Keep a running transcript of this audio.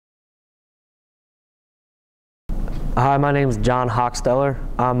Hi, my name is John Hochstetler.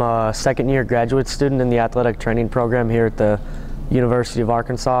 I'm a second-year graduate student in the athletic training program here at the University of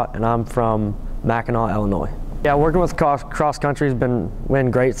Arkansas, and I'm from Mackinac, Illinois. Yeah, working with cross country has been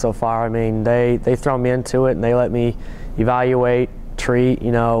great so far. I mean, they throw me into it and they let me evaluate, treat,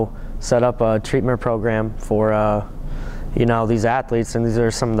 set up a treatment program for these athletes, and these are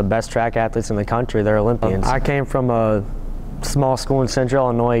some of the best track athletes in the country. They're Olympians. I came from a small school in Central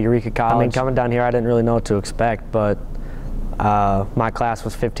Illinois, Eureka College. I mean, coming down here, I didn't really know what to expect, but my class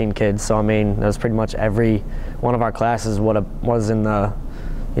was 15 kids, so I mean, that was pretty much every one of our classes was in the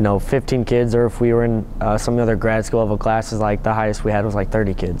 15 kids, or if we were in some of the other grad school level classes, like the highest we had was like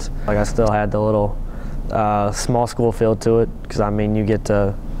 30 kids. Like, I still had the little small school feel to it, because I mean, you get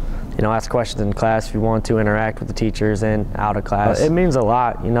to ask questions in class if you want to, interact with the teachers and out of class. It means a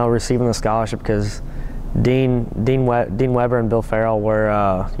lot, receiving the scholarship, because Dean Weber and Bill Farrell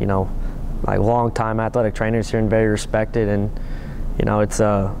were like long-time athletic trainers here and very respected, and it's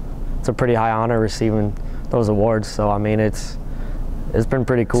a pretty high honor receiving those awards. So I mean, it's been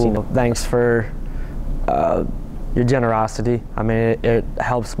pretty cool. Thanks for your generosity. I mean, it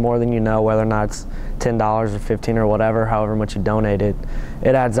helps more than whether or not it's $10 or $15 or whatever, however much you donate. It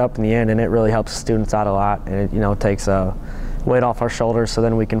adds up in the end, and it really helps students out a lot, and it takes a weight off our shoulders, so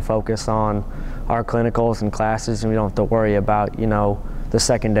then we can focus on our clinicals and classes, and we don't have to worry about the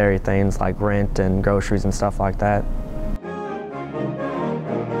secondary things like rent and groceries and stuff like that.